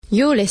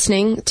You're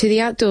listening to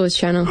the Outdoors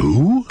Channel.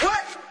 Who?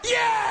 What?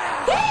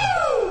 Yeah!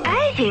 Woo!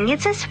 I think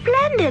it's a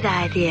splendid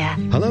idea.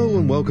 Hello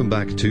and welcome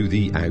back to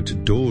the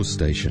Outdoors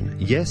Station.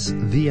 Yes,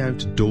 the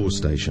Outdoors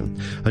Station.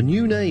 A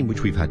new name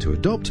which we've had to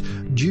adopt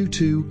due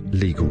to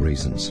legal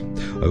reasons.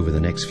 Over the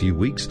next few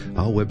weeks,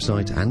 our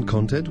website and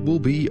content will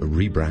be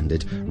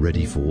rebranded,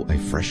 ready for a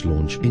fresh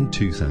launch in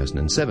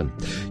 2007.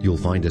 You'll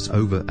find us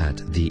over at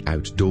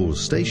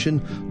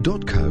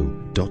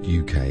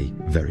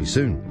theoutdoorstation.co.uk very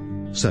soon.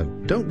 So,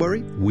 don't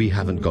worry, we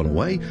haven't gone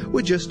away,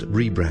 we're just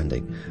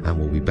rebranding, and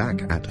we'll be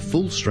back at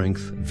full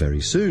strength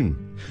very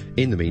soon.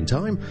 In the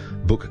meantime,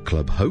 book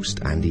club host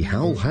Andy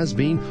Howell has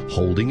been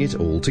holding it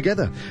all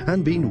together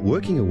and been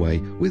working away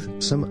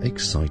with some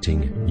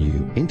exciting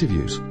new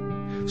interviews.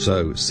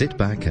 So sit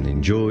back and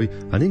enjoy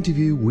an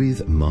interview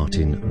with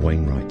Martin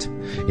Wainwright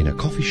in a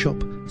coffee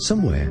shop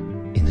somewhere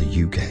in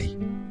the UK.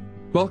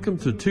 Welcome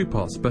to a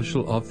two-part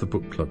special of the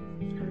book club.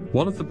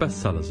 One of the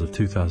bestsellers of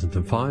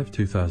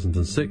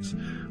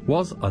 2005-2006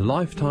 was A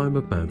Lifetime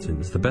of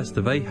Mountains, the best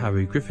of A.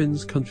 Harry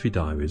Griffin's country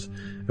diaries,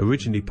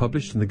 originally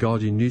published in the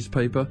Guardian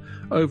newspaper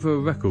over a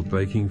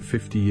record-breaking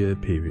 50-year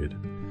period.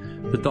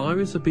 The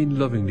diaries have been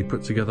lovingly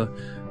put together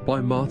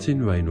by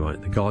Martin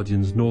Wainwright, the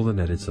Guardian's northern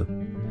editor.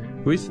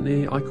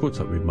 Recently, I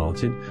caught up with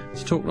Martin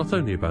to talk not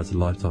only about A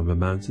Lifetime of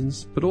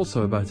Mountains, but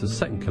also about a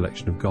second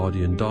collection of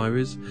Guardian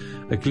diaries,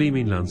 A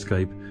Gleaming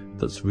Landscape,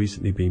 that's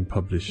recently been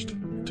published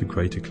to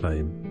great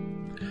acclaim.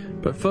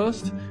 But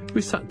first,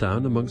 we sat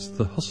down amongst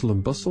the hustle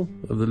and bustle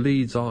of the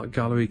Leeds Art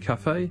Gallery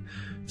Cafe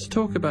to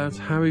talk about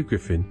Harry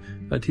Griffin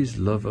and his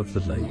love of the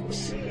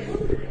lakes.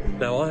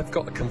 Now, I've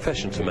got a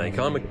confession to make.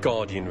 I'm a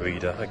Guardian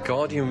reader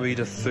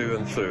through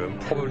and through,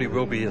 and probably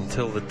will be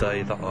until the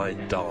day that I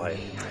die.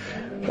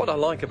 What I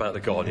like about The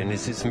Guardian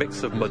is its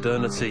mix of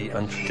modernity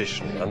and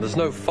tradition, and there's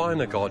no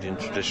finer Guardian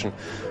tradition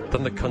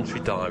than the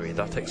country diary,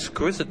 that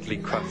exquisitely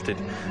crafted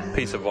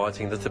piece of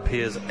writing that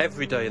appears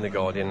every day in The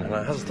Guardian, and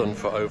it has done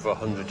for over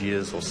 100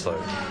 years or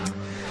so.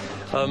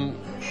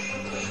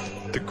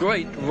 The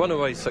great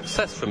runaway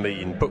success for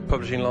me in book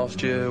publishing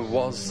last year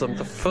was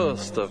the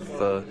first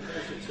of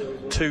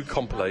two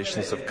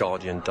compilations of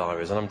Guardian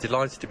diaries, and I'm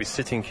delighted to be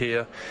sitting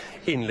here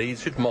in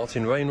Leeds with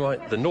Martin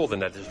Wainwright, the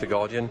northern editor of The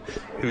Guardian,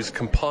 who's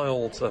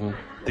compiled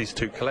these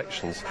two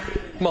collections.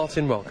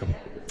 Martin, welcome.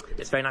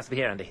 It's very nice to be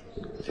here, Andy.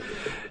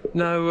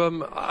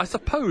 Now, I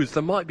suppose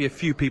there might be a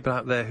few people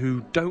out there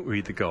who don't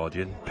read The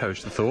Guardian,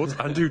 perish the thought,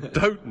 and who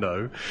don't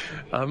know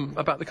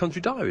about the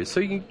country diaries.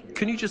 So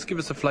can you just give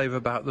us a flavour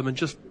about them and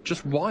just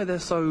why they're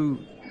so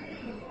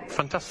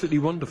fantastically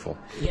wonderful?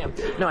 Yeah,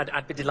 no,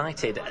 I'd be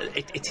delighted.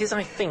 It is,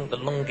 I think, the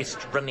longest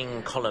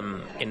running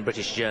column in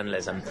British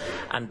journalism,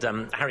 and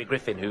Harry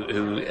Griffin,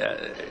 who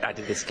I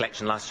did this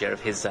collection last year of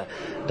his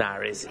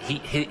diaries,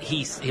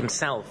 he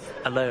himself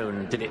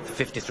alone did it for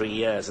 53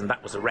 years, and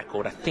that was a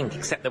record, I think,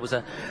 except there was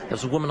a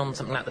woman on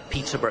something like the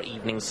Peterborough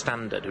Evening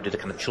Standard who did a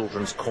kind of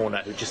children's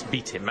corner who just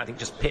beat him, I think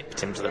just pipped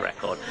him to the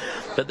record.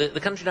 But the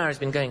country diary has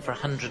been going for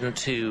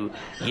 102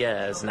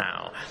 years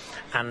now,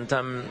 and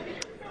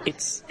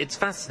It's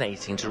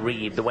fascinating to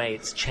read the way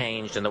it's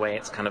changed and the way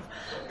it's kind of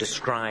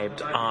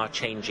described our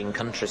changing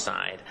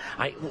countryside.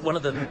 One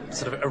of the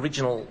sort of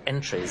original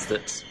entries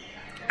that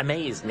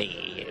amazed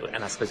me,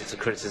 and I suppose it's a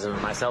criticism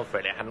of myself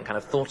really, I hadn't kind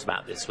of thought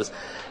about this,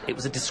 it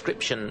was a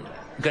description,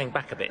 going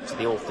back a bit to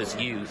the author's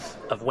youth,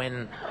 of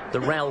when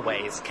the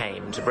railways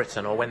came to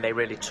Britain, or when they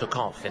really took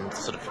off in the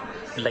sort of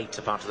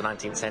later part of the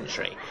 19th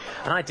century.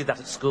 And I did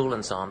that at school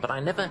and so on, but I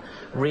never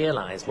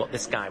realised what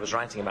this guy was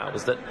writing about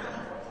was that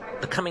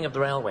the coming of the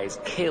railways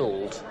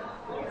killed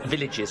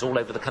villages all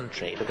over the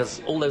country,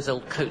 because all those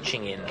old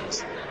coaching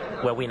inns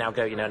where we now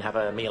go, and have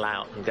a meal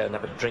out and go and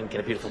have a drink in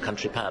a beautiful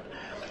country pub,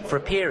 for a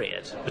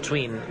period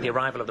between the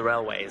arrival of the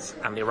railways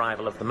and the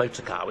arrival of the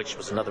motor car, which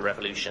was another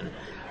revolution,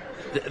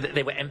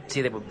 they were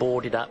empty, they were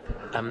boarded up.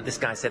 This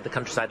guy said the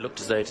countryside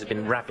looked as though it had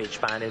been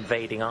ravaged by an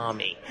invading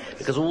army,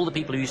 because all the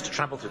people who used to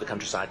travel through the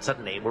countryside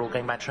suddenly were all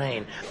going by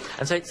train.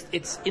 And so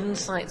it's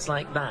insights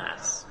like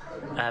that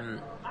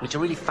which are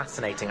really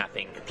fascinating, I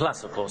think.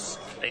 Plus, of course,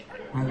 a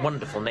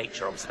wonderful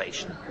nature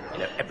observation.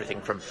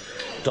 Everything from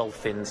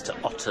dolphins to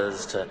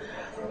otters to...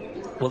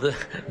 Well,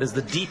 there's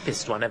the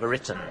deepest one ever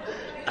written,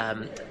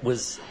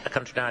 was a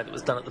country diary that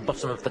was done at the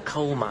bottom of the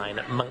coal mine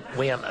at Monk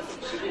Wearmouth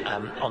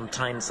on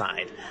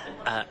Tyneside.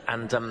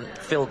 And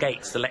Phil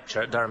Gates, the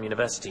lecturer at Durham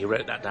University who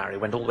wrote that diary,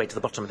 went all the way to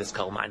the bottom of this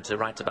coal mine to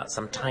write about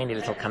some tiny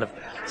little kind of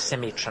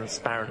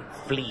semi-transparent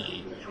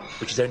flea,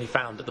 which is only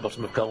found at the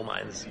bottom of coal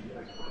mines.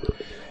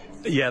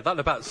 Yeah, that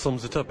about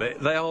sums it up.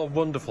 They are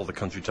wonderful, the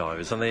country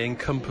diaries, and they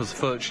encompass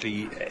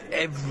virtually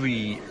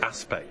every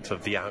aspect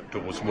of the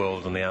outdoors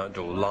world and the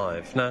outdoor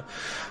life. Now,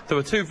 there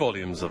were 2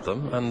 volumes of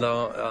them, and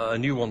a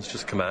new one's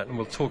just come out, and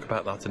we'll talk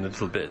about that in a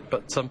little bit.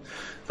 But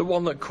the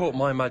one that caught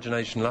my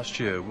imagination last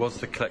year was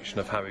the collection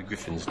of Harry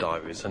Griffin's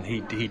diaries, and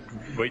he'd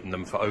written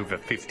them for over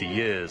 50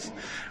 years,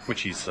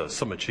 which is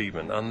some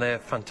achievement, and they're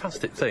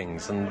fantastic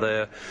things, and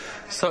they're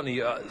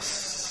certainly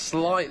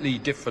slightly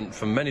different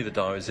from many of the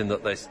diaries in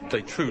that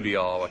they truly really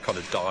are a kind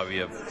of diary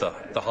of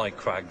the high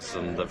crags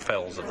and the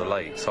fells of the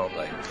lakes, aren't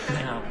they?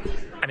 Yeah.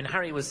 I mean,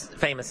 Harry was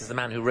famous as the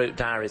man who wrote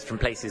diaries from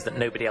places that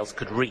nobody else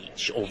could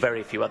reach, or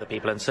very few other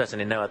people, and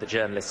certainly no other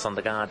journalists on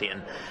The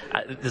Guardian.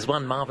 There's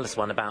one marvellous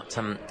one about,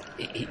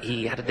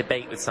 he had a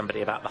debate with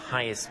somebody about the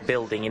highest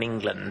building in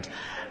England,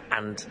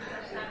 and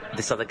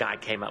this other guy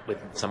came up with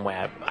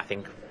somewhere, I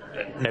think,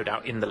 no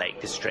doubt in the Lake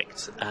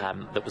District,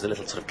 that was a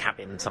little sort of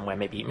cabin somewhere,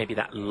 maybe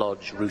that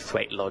lodge,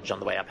 Ruthwaite Lodge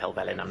on the way up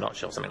Helvellyn, I'm not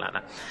sure, something like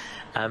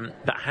that.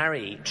 But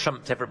Harry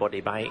trumped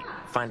everybody by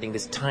finding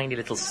this tiny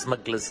little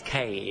smuggler's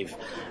cave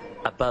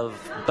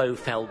above Bow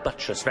Fell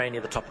Buttress, very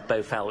near the top of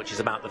Bow Fell, which is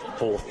about the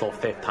 4th or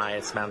 5th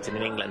highest mountain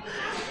in England.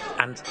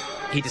 And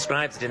he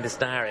describes it in this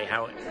diary,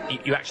 how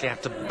you actually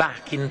have to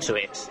back into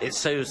it. It's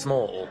so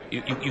small.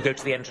 You go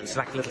to the entrance,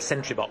 like a little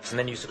sentry box, and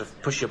then you sort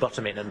of push your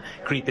bottom in and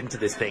creep into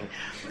this thing.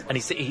 And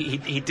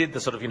he did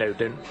the sort of,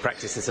 don't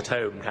practice this at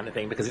home kind of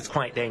thing, because it's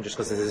quite dangerous,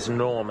 because there's this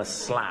enormous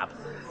slab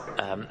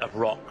of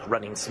rock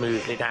running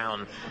smoothly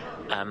down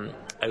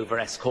over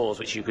Escaws,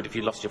 which you could, if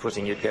you lost your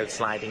footing, you'd go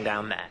sliding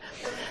down there.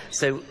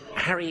 So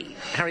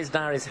Harry's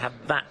diaries have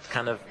that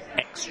kind of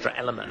extra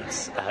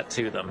element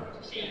to them.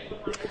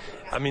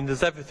 I mean,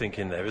 there's everything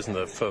in there, isn't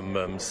there?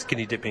 From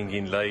skinny dipping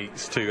in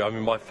lakes to, I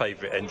mean, my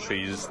favourite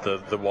entry is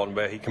the one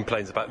where he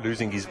complains about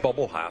losing his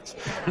bobble hat,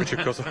 which, of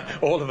course,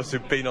 all of us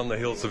who've been on the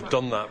hills have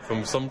done that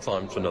from some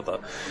time to another.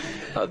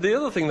 The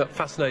other thing that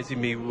fascinated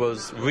me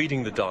was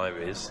reading the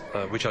diaries,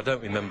 which I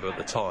don't remember at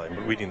the time,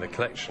 but reading the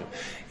collection,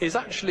 is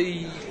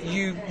actually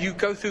you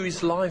go through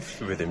his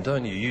life with him,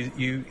 don't you?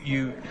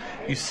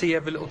 You see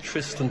every little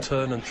twist and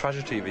turn and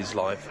tragedy of his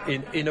life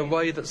in a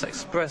way that's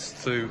expressed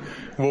through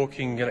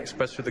walking and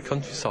expressed through the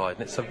countryside,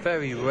 and it's a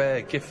very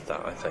rare gift,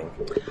 that, I think.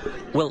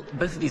 Well,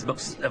 both of these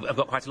books have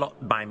got quite a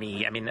lot by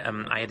me. I mean,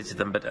 I edited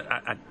them, but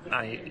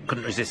I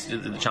couldn't resist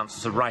the chance to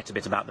sort of write a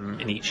bit about them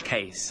in each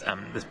case.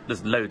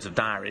 There's loads of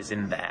diaries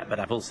in there, but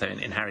I've also,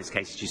 in Harry's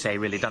case, as you say,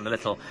 really done a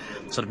little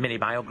sort of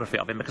mini-biography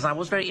of him, because I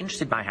was very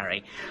interested by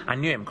Harry. I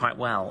knew him quite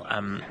well,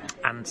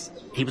 and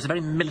he was a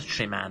very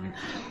military man.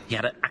 He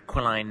had an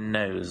aquiline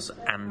nose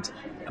and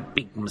a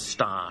big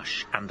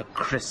moustache and a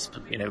crisp,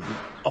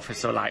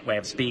 officer-like way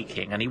of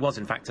speaking, and he was,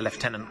 in fact, a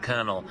lieutenant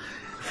colonel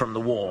from the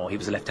war. He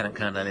was a lieutenant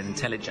colonel in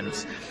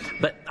intelligence.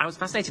 But I was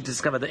fascinated to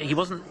discover that he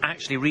wasn't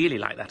actually really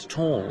like that at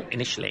all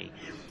initially.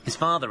 His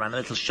father ran a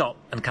little shop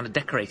and kind of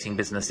decorating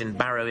business in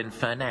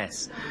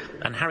Barrow-in-Furness,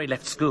 and Harry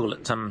left school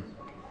at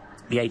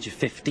the age of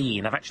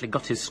 15. I've actually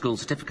got his school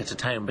certificate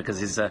at home, because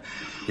his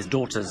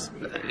daughter's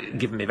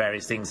given me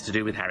various things to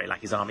do with Harry,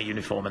 like his army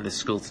uniform and this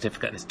school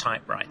certificate and his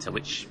typewriter,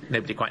 which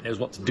nobody quite knows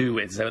what to do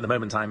with, so at the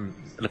moment I'm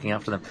looking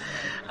after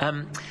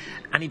them.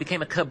 And he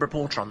became a cub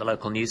reporter on the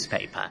local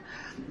newspaper.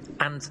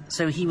 And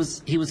so he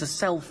was a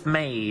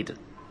self-made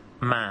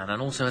man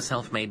and also a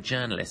self-made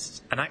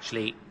journalist. And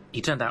actually,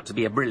 he turned out to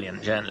be a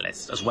brilliant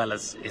journalist, as well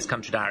as his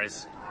country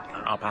diaries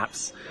are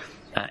perhaps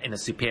in a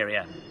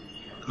superior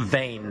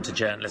vein to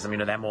journalism.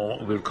 They're more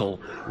what we would call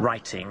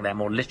writing, they're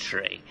more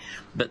literary.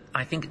 But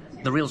I think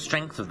the real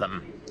strength of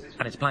them,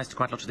 and it applies to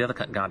quite a lot of the other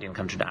Guardian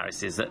country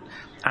diaries, is that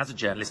as a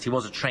journalist he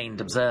was a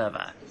trained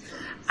observer,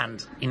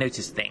 and he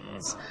noticed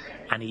things,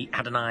 and he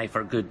had an eye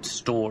for a good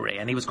story,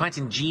 and he was quite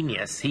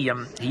ingenious. He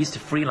used to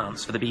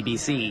freelance for the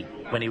BBC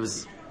when he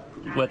was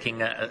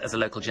working as a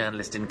local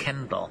journalist in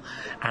Kendal,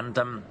 and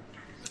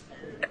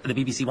the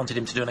BBC wanted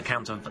him to do an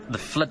account of the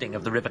flooding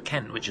of the River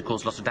Kent, which had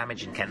caused lots of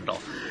damage in Kendal.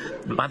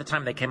 But by the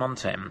time they came on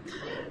to him,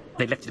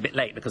 they left it a bit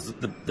late, because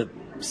the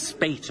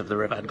spate of the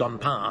river had gone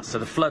past, so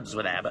the floods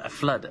were there. But a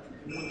flood,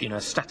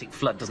 a static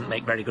flood doesn't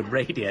make very good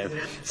radio.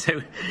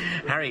 So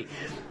Harry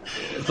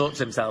thought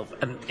to himself,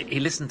 and he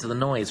listened to the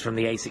noise from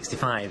the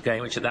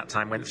A65 which at that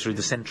time went through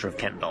the centre of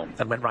Kendal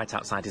and went right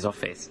outside his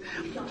office.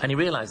 And he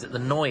realised that the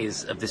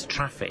noise of this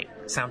traffic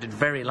sounded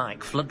very like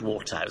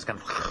floodwater. It was kind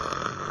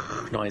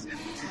of noise.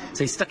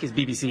 So he stuck his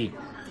BBC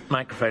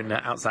microphone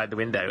outside the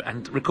window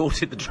and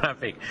recorded the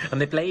traffic, and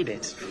they played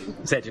it.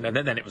 Said,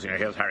 then it was,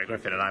 here's Harry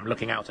Griffin, and I'm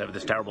looking out over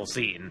this terrible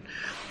scene.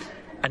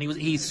 And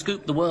he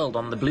scooped the world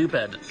on the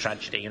Bluebird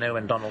tragedy,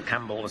 when Donald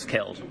Campbell was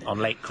killed on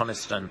Lake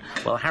Coniston.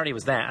 Well, Harry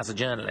was there as a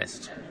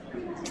journalist,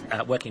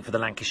 working for the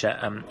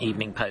Lancashire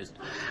Evening Post,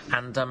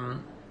 and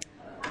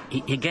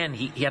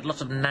he had a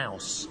lot of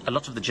nous. A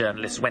lot of the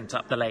journalists went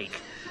up the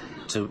lake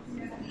to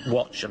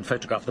watch and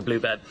photograph the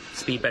Bluebird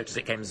speedboat as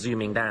it came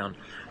zooming down.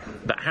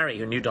 But Harry,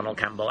 who knew Donald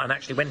Campbell and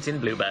actually went in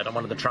Bluebird on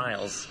one of the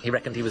trials, he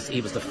reckoned he was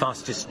the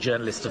fastest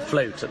journalist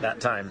afloat at that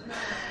time.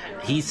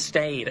 He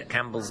stayed at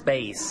Campbell's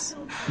base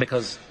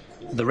because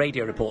the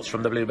radio reports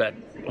from the Bluebird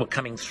were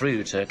coming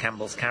through to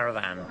Campbell's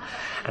caravan,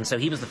 and so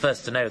he was the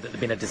first to know that there'd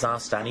been a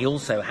disaster. And he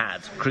also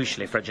had,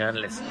 crucially for a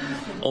journalist,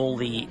 all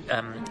the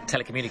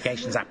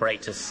telecommunications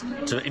apparatus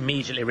to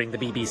immediately ring the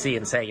BBC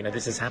and say,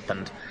 this has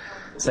happened.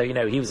 So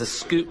he was a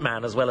scoop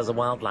man as well as a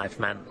wildlife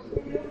man.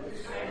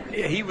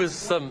 he was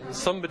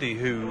somebody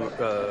who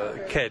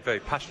cared very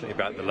passionately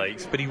about the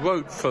lakes, but he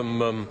wrote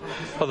from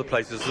other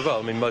places as well.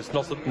 I mean, most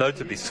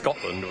notably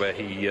Scotland, where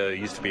he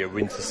used to be a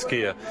winter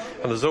skier.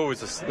 And there's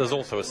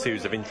also a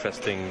series of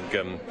interesting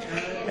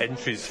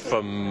entries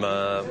from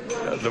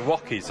the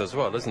Rockies as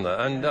well, isn't there?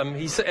 And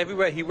he said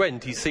everywhere he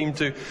went, he seemed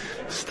to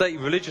stay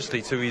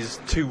religiously to his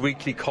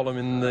 2-weekly column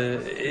in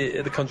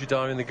the Country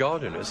Diary in the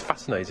Guardian. It was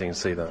fascinating to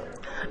see that.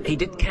 He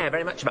did care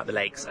very much about the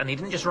lakes, and he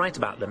didn't just write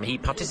about them. He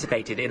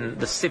participated in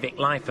the civic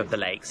life of the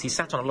lakes. He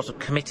sat on a lot of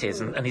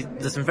committees, and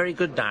there's some very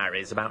good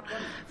diaries about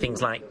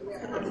things like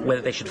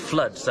whether they should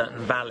flood certain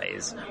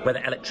valleys,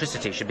 whether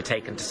electricity should be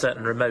taken to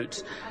certain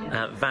remote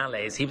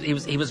valleys. He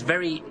was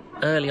very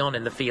early on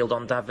in the field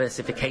on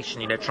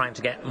diversification, trying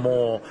to get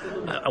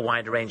a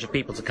wider range of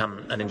people to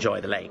come and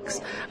enjoy the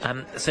lakes.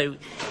 So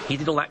he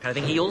did all that kind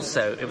of thing.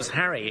 It was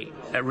Harry,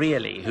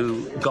 really,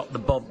 who got the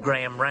Bob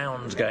Graham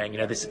round going,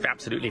 this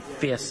absolutely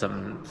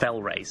fearsome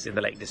fell race in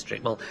the Lake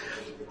District. Well,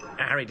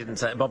 Harry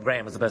didn't. Bob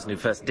Graham was the person who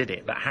first did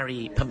it, but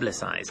Harry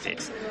publicised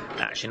it.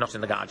 Actually, not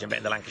in the Guardian, but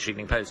in the Lancashire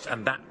Evening Post,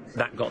 and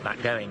that got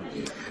that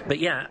going. But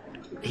yeah,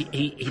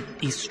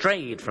 he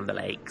strayed from the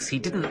lakes. He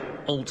didn't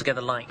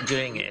altogether like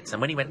doing it.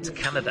 And when he went to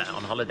Canada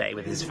on holiday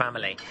with his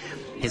family,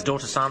 his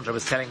daughter Sandra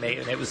was telling me,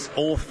 and it was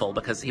awful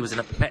because he was in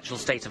a perpetual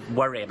state of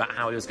worry about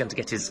how he was going to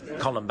get his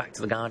column back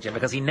to the Guardian,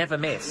 because he never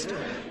missed,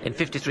 in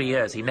 53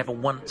 years, he never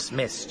once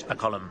missed a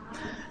column.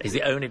 He's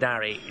the only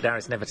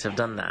diarist never to have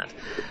done that.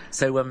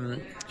 So,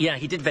 yeah,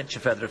 he did venture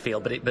further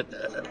afield, but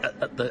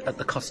at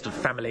the cost of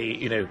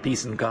family,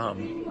 peace and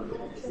calm.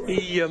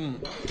 He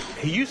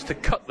used to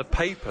cut the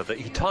paper that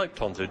he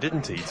typed onto,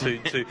 didn't he,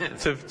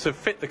 to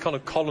fit the kind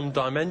of column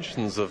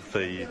dimensions of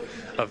the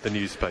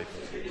newspaper.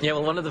 Yeah,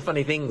 well, one of the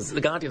funny things,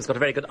 the Guardian's got a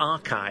very good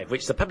archive,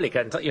 which the public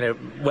are,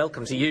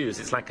 welcome to use.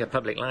 It's like a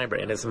public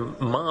library, and there's some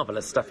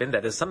marvellous stuff in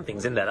there. There's some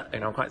things in there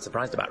that, I'm quite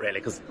surprised about, really,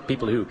 because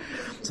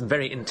some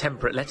very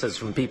intemperate letters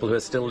from people who are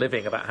still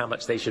living about how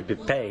much they should be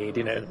paid,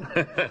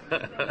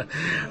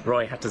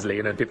 Roy Hattersley,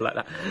 and people like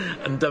that.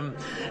 And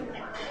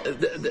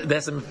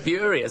there's some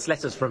furious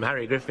letters from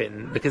Harry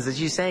Griffin, because, as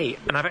you say,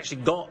 and I've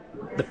actually got,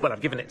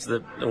 I've given it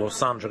or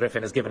Sandra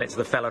Griffin has given it to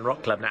the Fell and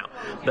Rock Club now,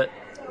 but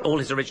all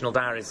his original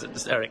diaries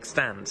are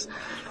extant,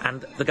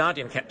 and the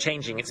Guardian kept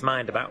changing its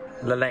mind about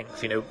the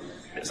length.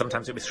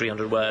 Sometimes it was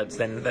 300 words,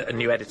 then a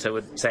new editor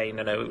would say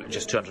no,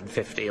 just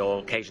 250, or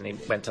occasionally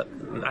went up,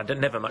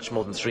 never much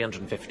more than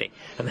 350.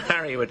 And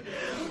Harry would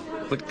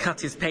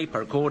cut his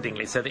paper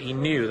accordingly, so that he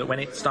knew that when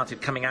it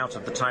started coming out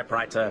of the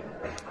typewriter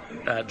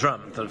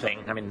drum sort of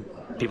thing. I mean,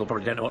 people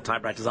probably don't know what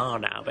typewriters are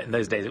now, but in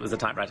those days it was a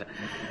typewriter.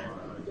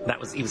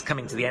 He was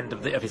coming to the end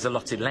of his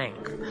allotted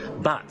length.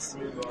 But,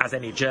 as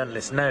any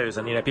journalist knows,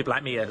 and people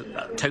like me are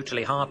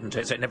totally hardened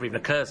to it, so it never even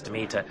occurs to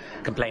me to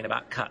complain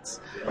about cuts.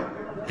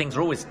 Things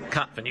are always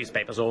cut for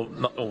newspapers, or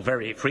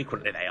very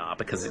frequently they are,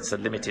 because it's a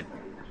limited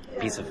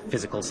piece of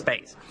physical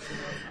space.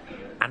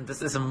 And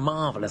there's some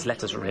marvellous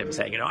letters from him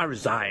saying, I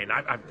resign,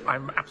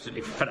 I'm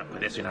absolutely fed up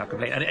with this, I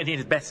complain. And in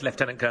his best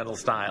Lieutenant Colonel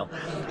style.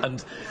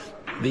 And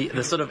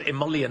the sort of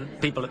emollient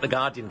people at the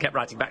Guardian kept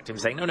writing back to him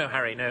saying, no,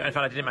 Harry, no. In fact,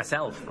 I did it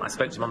myself. I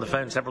spoke to him on the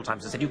phone several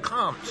times and said, you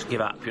can't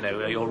give up,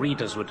 your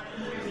readers would,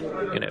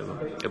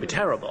 it would be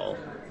terrible.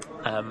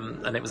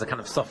 And it was a kind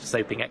of soft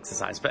soaping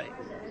exercise, but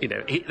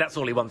that's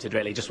all he wanted,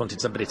 really. He just wanted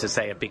somebody to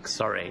say a big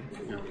sorry.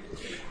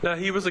 Now,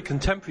 he was a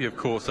contemporary, of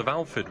course, of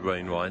Alfred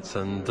Wainwright,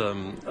 and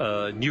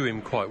knew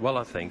him quite well,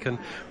 I think, and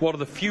one of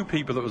the few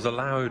people that was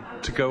allowed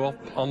to go up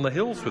on the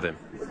hills with him.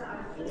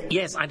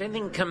 Yes, I don't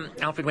think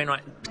Alfred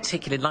Wainwright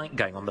particularly liked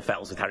going on the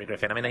fells with Harry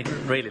Griffin. I mean, they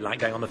didn't really like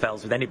going on the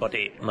fells with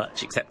anybody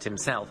much except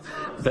himself,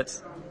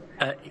 but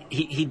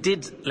he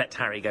did let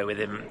Harry go with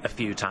him a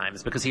few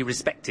times, because he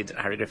respected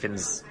Harry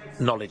Griffin's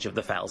knowledge of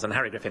the fells. And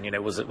Harry Griffin,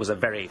 was a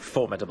very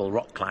formidable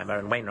rock climber,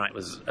 and Wainwright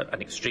was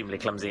an extremely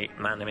clumsy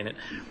man. I mean,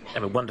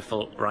 a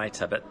wonderful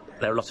writer, but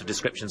there are a lot of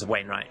descriptions of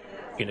Wainwright,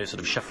 sort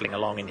of shuffling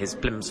along in his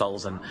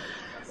plimsolls and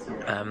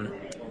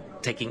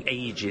taking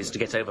ages to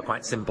get over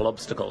quite simple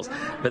obstacles.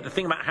 But the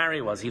thing about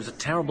Harry was he was a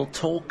terrible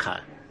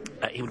talker.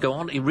 He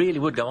really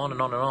would go on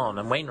and on and on.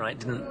 And Wainwright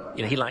didn't,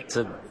 he liked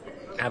to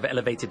have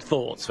elevated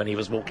thoughts when he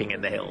was walking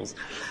in the hills.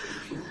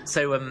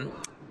 So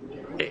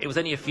it was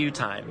only a few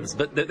times,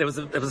 but there was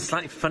a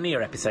slightly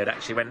funnier episode,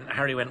 actually, when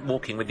Harry went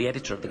walking with the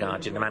editor of the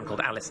Guardian, a man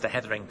called Alistair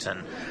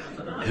Hetherington,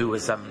 who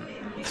was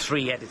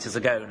 3 editors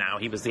ago now.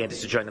 He was the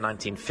editor during the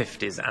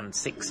 1950s and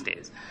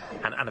 60s,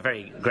 and a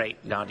very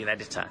great Guardian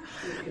editor,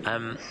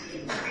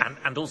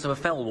 and also a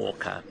fell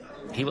walker.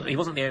 He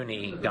wasn't the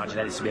only Guardian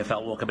editor to be a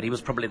fell walker, but he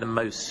was probably the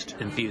most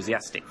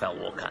enthusiastic fell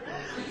walker.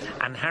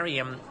 And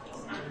Harry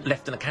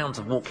left an account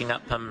of walking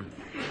up,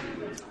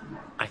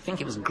 I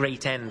think it was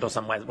Great End or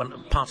somewhere,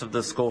 part of the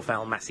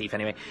Scawfell Massif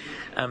anyway,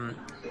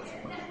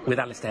 with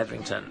Alistair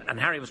Hetherington. And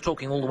Harry was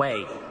talking all the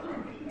way,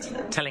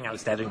 telling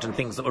Alistair Hetherington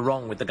things that were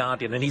wrong with the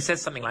Guardian. And he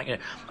says something like,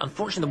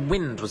 unfortunately the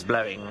wind was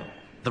blowing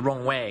the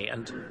wrong way,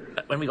 and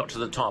when we got to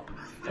the top,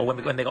 or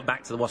when they got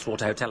back to the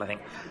Wastwater Hotel, I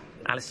think,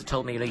 Alistair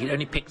told me he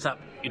only picked up,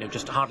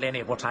 just hardly any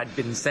of what I'd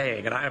been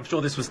saying, and I'm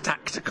sure this was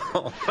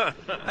tactical.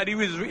 And he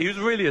was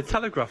really a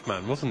telegraph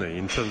man, wasn't he,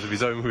 in terms of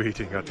his own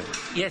reading, I think?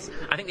 Yes,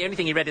 I think the only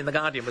thing he read in The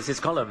Guardian was his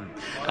column,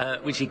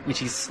 which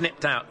he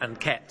snipped out and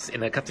kept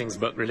in a cuttings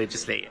book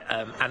religiously,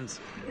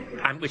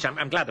 which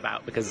I'm glad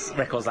about, because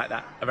records like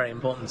that are very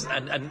important.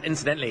 And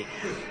incidentally,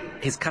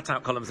 his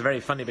cut-out columns are very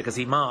funny because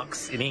he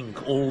marks in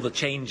ink all the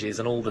changes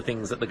and all the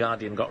things that The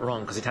Guardian got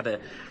wrong, because it had a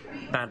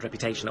bad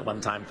reputation at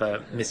one time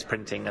for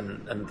misprinting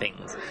and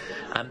things.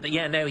 But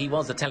yeah, no, he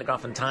was a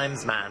Telegraph and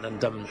Times man,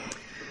 and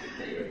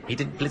he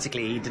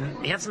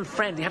had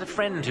a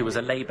friend who was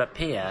a Labour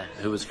peer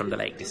who was from the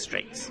Lake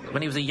District.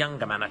 When he was a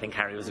younger man, I think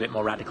Harry was a bit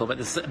more radical, but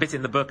there's a bit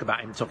in the book about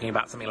him talking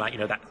about something like,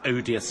 that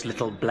odious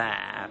little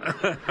Blair.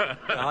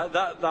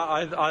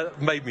 that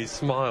made me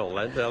smile.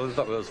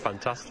 That was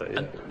fantastic.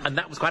 And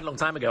that was quite a long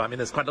time ago. I mean,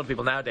 there's quite a lot of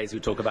people nowadays who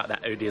talk about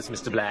that odious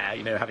Mr.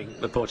 Blair, having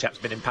the poor chap's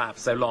been in power for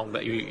so long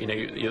that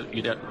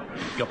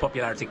your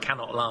popularity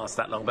cannot last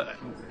that long, but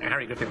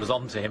Harry Griffin was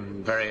on to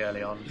him very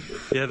early on.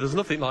 Yeah, there's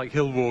nothing like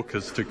hill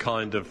walkers to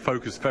kind of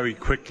focus very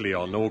quickly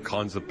on all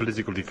kinds of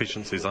political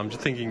deficiencies. I'm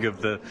just thinking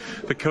of the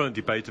current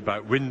debate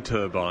about wind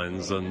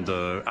turbines and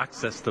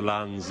access to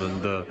lands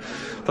and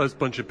those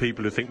bunch of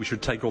people who think we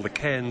should take all the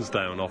cairns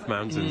down off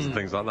mountains and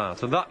things like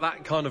that. And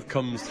that kind of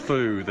comes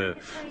through the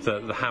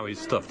Harry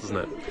stuff, doesn't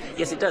it?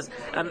 Yes, it does.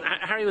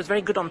 Harry was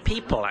very good on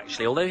people,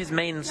 actually, although his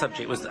main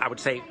subject was, I would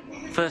say,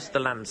 first the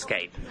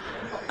landscape,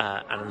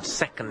 and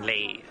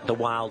secondly the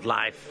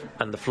wildlife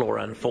and the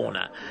flora and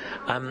fauna.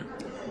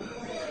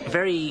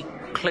 Very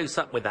close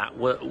up with that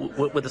were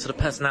the sort of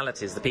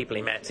personalities, the people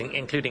he met,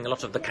 including a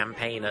lot of the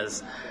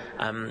campaigners.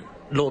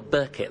 Lord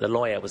Burkitt, the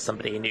lawyer, was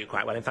somebody he knew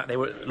quite well. In fact,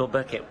 Lord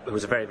Burkitt, who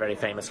was a very, very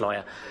famous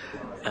lawyer,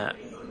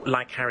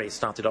 like Harry,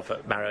 started off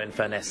at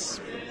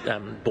Barrow-in-Furness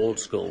Board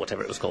School,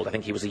 whatever it was called. I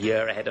think he was a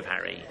year ahead of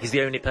Harry. He's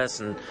the only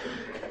person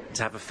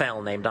to have a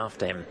fell named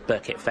after him.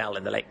 Burkitt Fell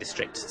in the Lake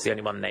District. It's the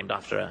only one named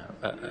after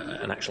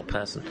an actual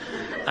person.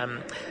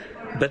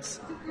 But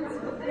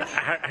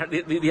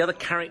the other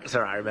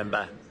character I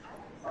remember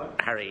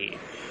Harry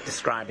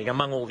describing,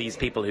 among all these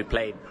people who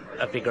played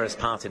a vigorous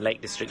part in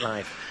Lake District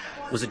life,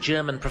 was a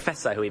German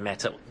professor who he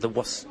met at the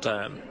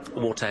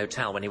Water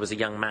Hotel when he was a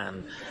young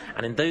man.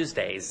 And in those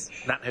days,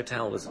 that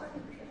hotel was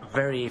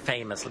very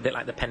famous, a bit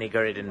like the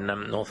Penny-Gyrryd in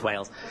North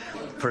Wales,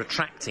 for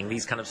attracting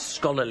these kind of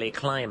scholarly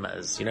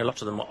climbers. A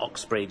lot of them were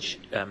Oxbridge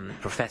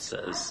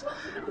professors,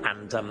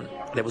 and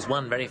there was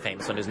one very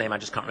famous one whose name I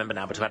just can't remember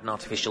now, but who had an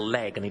artificial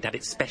leg, and he'd had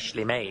it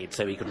specially made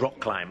so he could rock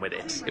climb with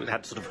it. It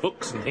had sort of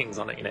hooks and things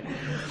on it,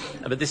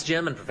 But this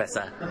German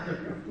professor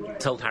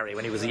told Harry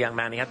when he was a young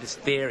man, he had this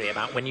theory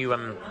about when you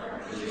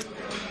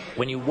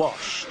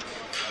washed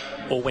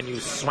or when you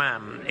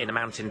swam in a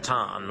mountain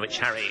tarn, which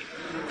Harry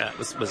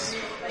was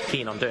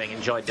keen on doing,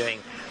 enjoyed doing,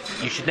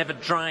 you should never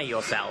dry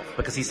yourself,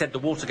 because he said the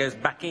water goes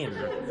back in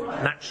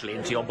naturally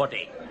into your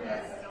body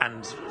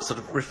and sort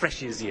of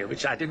refreshes you,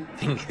 which I didn't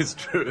think is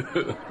true.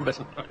 But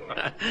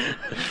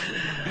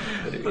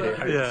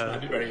yeah,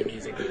 very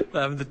amusing.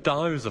 The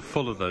diaries are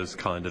full of those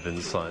kind of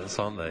insights,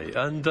 aren't they?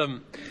 And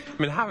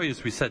Harry,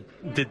 as we said,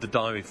 did the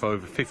diary for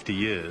over 50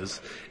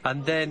 years,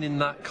 and then in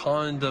that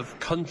kind of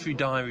country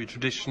diary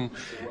tradition,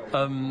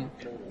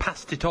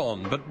 passed it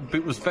on,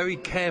 but was very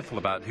careful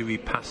about who he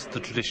passed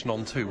the tradition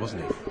on to,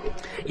 wasn't he?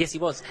 Yes, he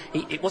was.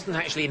 It wasn't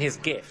actually in his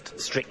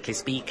gift, strictly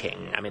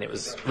speaking. I mean, it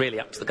was really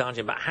up to the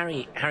Guardian, but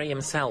Harry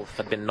himself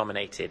had been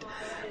nominated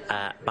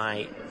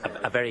by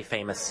a very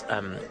famous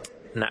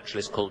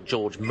naturalist called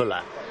George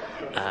Muller,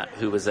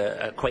 who was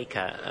a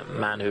Quaker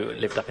man who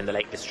lived up in the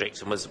Lake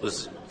District and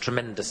was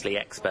tremendously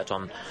expert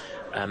on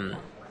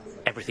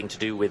everything to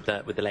do with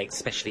the lake.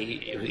 Especially,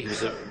 he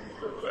was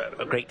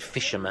a great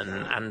fisherman,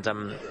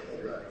 and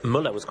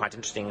Muller was quite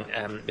interesting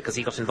because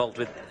he got involved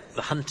with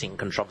the hunting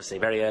controversy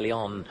very early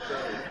on,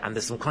 and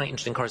there's some quite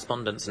interesting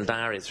correspondence and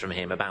diaries from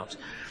him about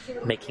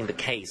making the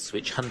case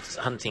which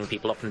hunting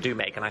people often do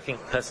make. And I think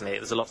personally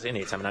there's a lot in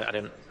it. I mean, I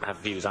don't have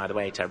views either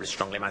way terribly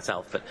strongly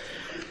myself,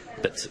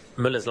 but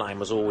Muller's line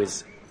was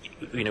always,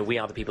 we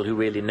are the people who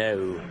really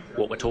know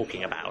what we're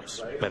talking about,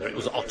 whether it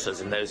was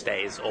otters in those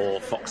days or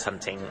fox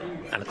hunting.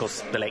 And of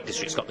course the Lake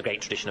District's got the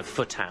great tradition of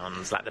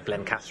foothounds, like the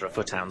Blencathra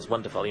foothounds,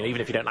 wonderful. Even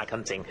if you don't like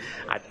hunting,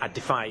 I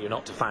defy you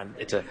not to find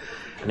it an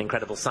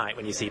incredible sight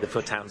when you see the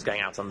foothounds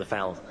going out on the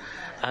fell.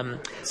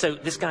 So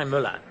this guy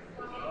Muller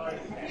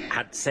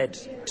had said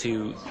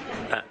to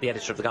the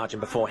editor of The Guardian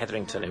before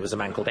Hetherington, who was a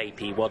man called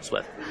A.P.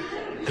 Wadsworth,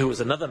 who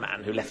was another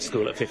man who left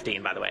school at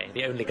 15, by the way,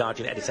 the only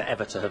Guardian editor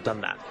ever to have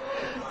done that.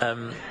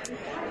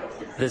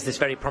 There's this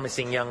very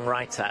promising young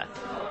writer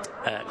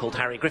called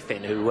Harry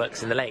Griffin, who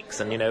works in the lakes,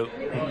 and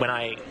when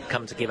I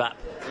come to give up,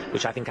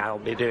 which I think I'll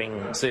be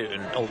doing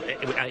soon,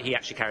 he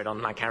actually carried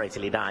on like Harry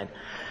till he died.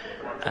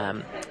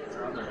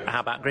 How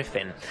about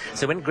Griffin?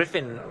 So when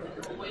Griffin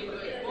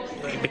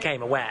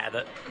became aware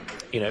that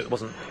he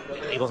wasn't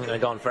going to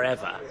go on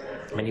forever.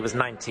 I mean, he was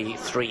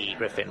 93,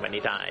 Griffin, when he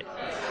died.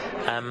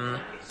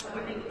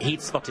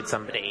 He'd spotted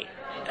somebody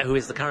who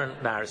is the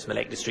current diarist from the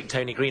Lake District,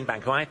 Tony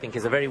Greenbank, who I think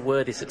is a very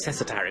worthy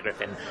successor to Harry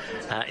Griffin.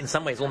 In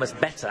some ways, almost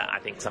better, I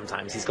think,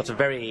 sometimes. He's got a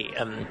very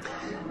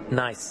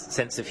nice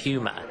sense of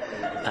humour,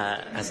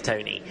 as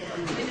Tony.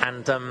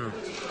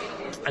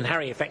 And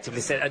Harry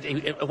effectively said,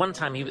 at one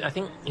time,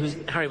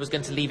 Harry was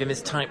going to leave him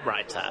his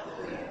typewriter.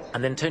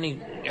 And then Tony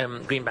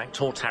Greenbank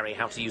taught Harry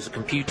how to use a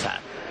computer.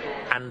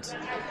 And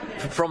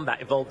from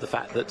that evolved the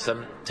fact that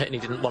Tony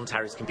didn't want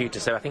Harry's computer,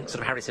 so I think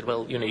sort of Harry said,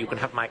 well, you can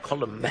have my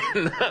column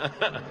then.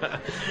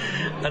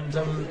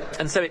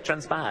 and so it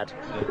transpired.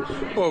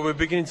 Well, we're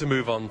beginning to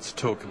move on to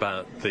talk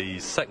about the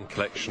second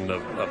collection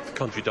of the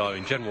Country Diary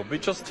in general,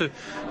 but just to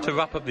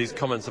wrap up these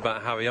comments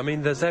about Harry, I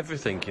mean, there's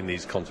everything in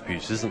these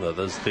contributions, isn't there?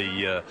 There's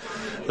the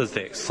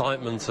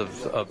excitement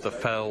of the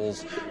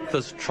fells,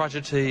 there's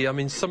tragedy. I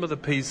mean, some of the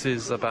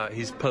pieces about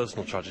his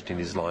personal tragedy in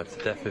his life,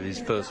 the death of his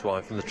first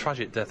wife and the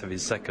tragic death of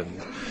his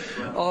second,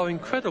 are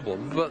incredible,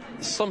 but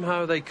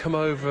somehow they come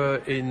over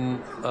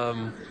in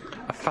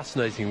a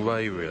fascinating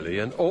way, really,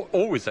 and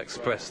always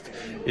expressed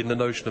in the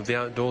notion of the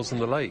outdoors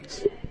and the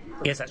lakes.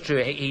 Yes, that's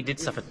true. He did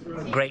suffer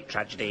great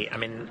tragedy. I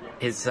mean,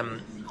 his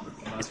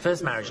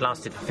first marriage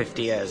lasted for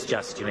 50 years,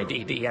 just,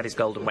 he had his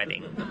golden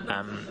wedding,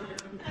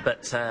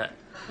 but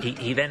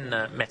he then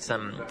met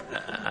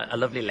a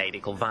lovely lady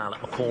called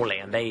Violet Macaulay,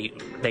 and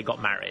they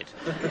got married.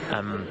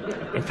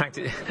 In fact,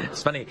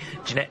 it's funny,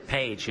 Jeanette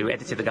Page, who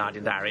edited the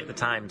Guardian Diary at the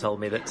time, told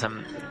me that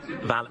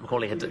Violet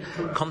Macaulay had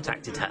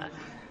contacted her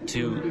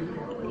to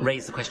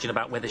raise the question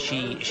about whether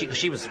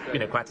she was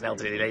quite an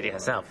elderly lady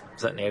herself,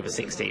 certainly over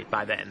 60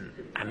 by then,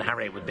 and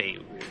Harry would be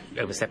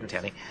over 70,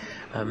 I think.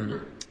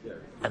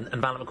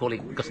 And Violet Macaulay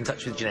got in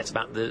touch with Jeanette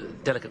about the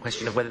delicate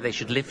question of whether they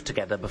should live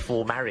together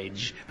before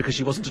marriage, because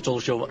she wasn't at all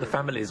sure what the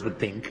families would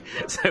think.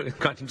 So it's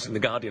quite interesting. The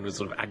Guardian was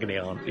sort of agony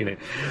on,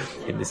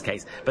 in this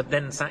case. But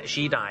then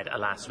she died,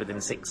 alas,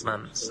 within 6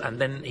 months. And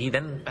then he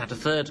then had a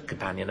third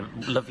companion, a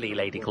lovely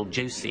lady called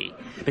Josie,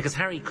 because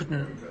Harry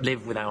couldn't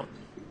live without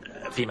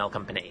female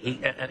company.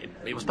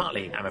 It was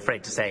partly, I'm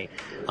afraid to say,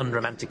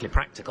 unromantically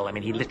practical. I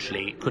mean, he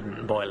literally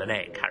couldn't boil an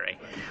egg, Harry.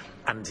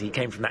 And he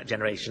came from that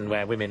generation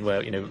where women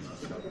were,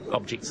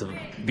 objects of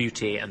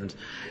beauty and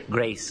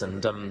grace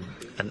and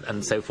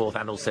so forth,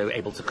 and also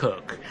able to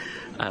cook.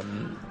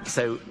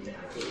 So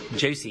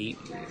Josie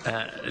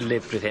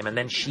lived with him, and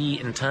then she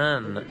in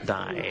turn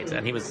died,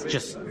 and he was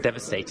just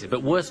devastated.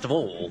 But worst of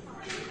all,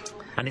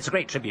 and it's a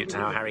great tribute to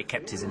how Harry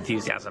kept his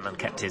enthusiasm and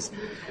kept his,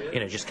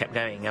 just kept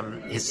going.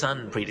 His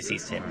son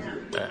predeceased him,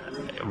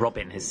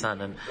 Robin, his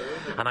son,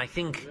 and I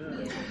think,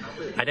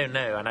 I don't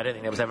know, and I don't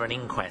think there was ever an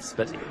inquest,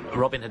 but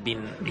Robin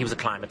he was a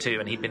climber too,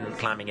 and he'd been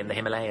climbing in the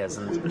Himalayas,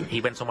 and he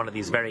went on one of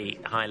these very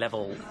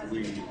high-level,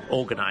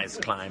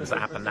 organised climbs that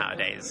happen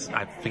nowadays.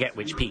 I forget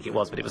which peak it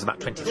was, but it was about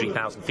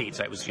 23,000 feet,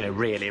 so it was,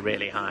 really,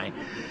 really high.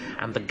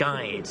 And the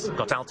guide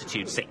got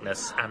altitude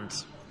sickness, and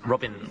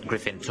Robin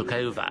Griffin took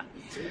over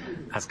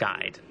as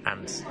guide,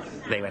 and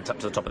they went up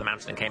to the top of the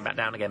mountain and came back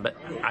down again. But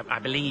I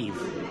believe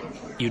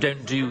you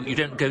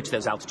don't go to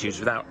those altitudes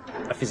without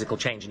a physical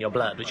change in your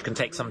blood, which can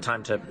take some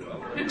time to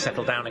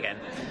settle down again,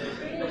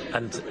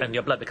 and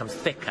your blood becomes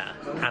thicker.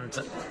 And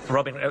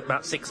Robin,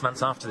 about 6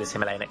 months after this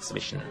Himalayan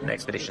expedition,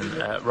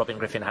 Robin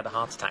Griffin had a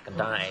heart attack and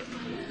died.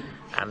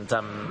 And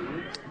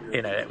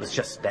it was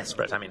just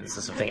desperate. I mean, it's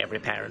the sort of thing every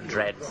parent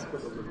dreads.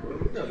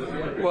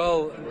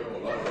 Well,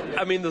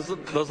 I mean, there's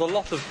a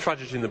lot of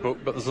tragedy in the book,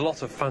 but there's a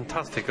lot of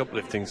fantastic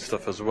uplifting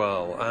stuff as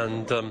well,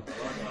 and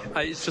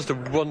it's just a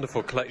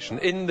wonderful collection.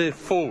 In the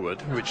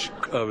foreword, which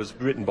was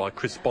written by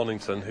Chris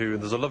Bonington,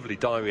 there's a lovely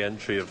diary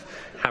entry of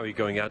Harry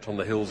going out on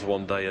the hills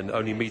one day and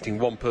only meeting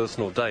one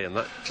person all day, and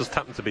that just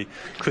happened to be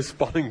Chris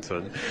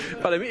Bonington.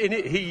 But I mean, in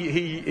it,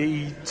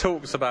 he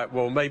talks about,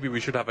 well, maybe we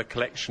should have a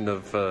collection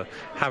of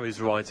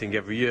Harry's writing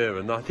every year,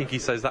 and I think he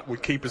says that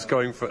would keep us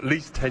going for at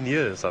least 10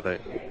 years, I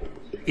think.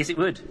 Yes, it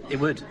would.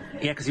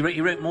 Yeah, because he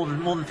wrote more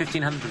than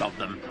 1,500 of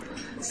them.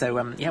 So,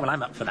 well,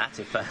 I'm up for that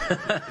if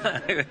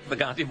the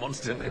Guardian wants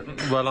to.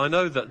 Well, I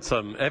know that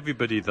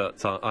everybody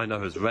that I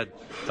know has read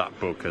that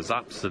book has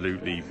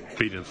absolutely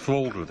been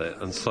enthralled with it.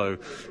 And so,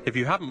 if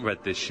you haven't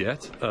read this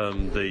yet,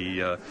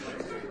 the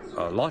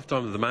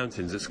Lifetime of the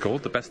Mountains, it's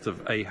called, the best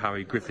of A.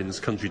 Harry Griffin's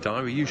Country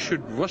Diary, you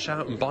should rush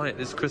out and buy it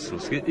this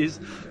Christmas. It is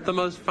the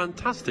most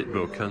fantastic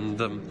book, and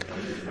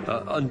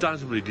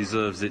undoubtedly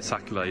deserves its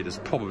accolade as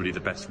probably the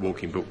best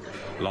walking book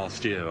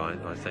last year,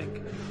 I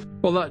think.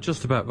 Well, that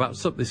just about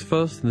wraps up this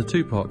first in the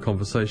two-part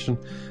conversation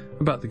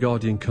about the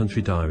Guardian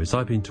Country Diaries.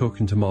 I've been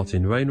talking to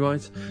Martin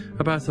Wainwright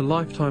about A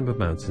Lifetime of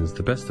Mountains,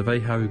 the best of A.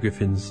 Harry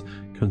Griffin's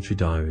Country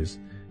Diaries.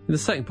 In the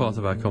second part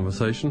of our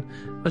conversation,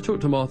 I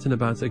talked to Martin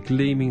about A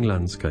Gleaming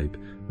Landscape,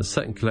 a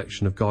second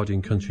collection of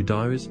Guardian Country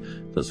Diaries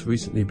that's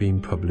recently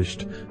been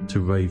published to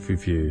rave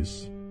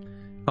reviews.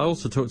 I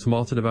also talked to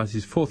Martin about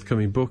his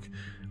forthcoming book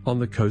on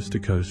the Coast to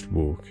Coast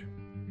Walk.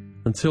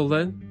 Until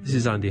then, this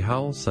is Andy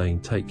Howell saying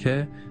take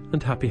care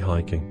and happy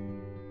hiking.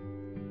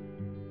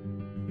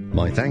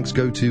 My thanks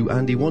go to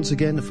Andy once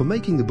again for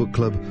making the book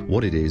club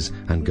what it is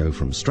and go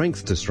from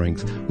strength to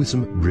strength with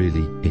some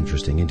really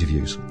interesting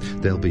interviews.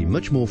 There'll be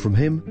much more from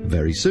him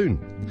very soon.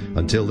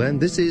 Until then,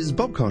 this is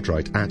Bob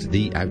Cartwright at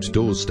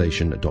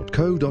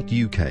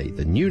theoutdoorstation.co.uk.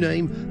 The new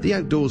name,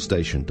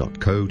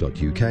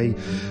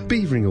 theoutdoorstation.co.uk,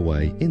 beavering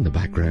away in the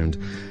background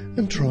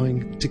and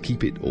trying to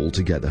keep it all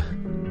together.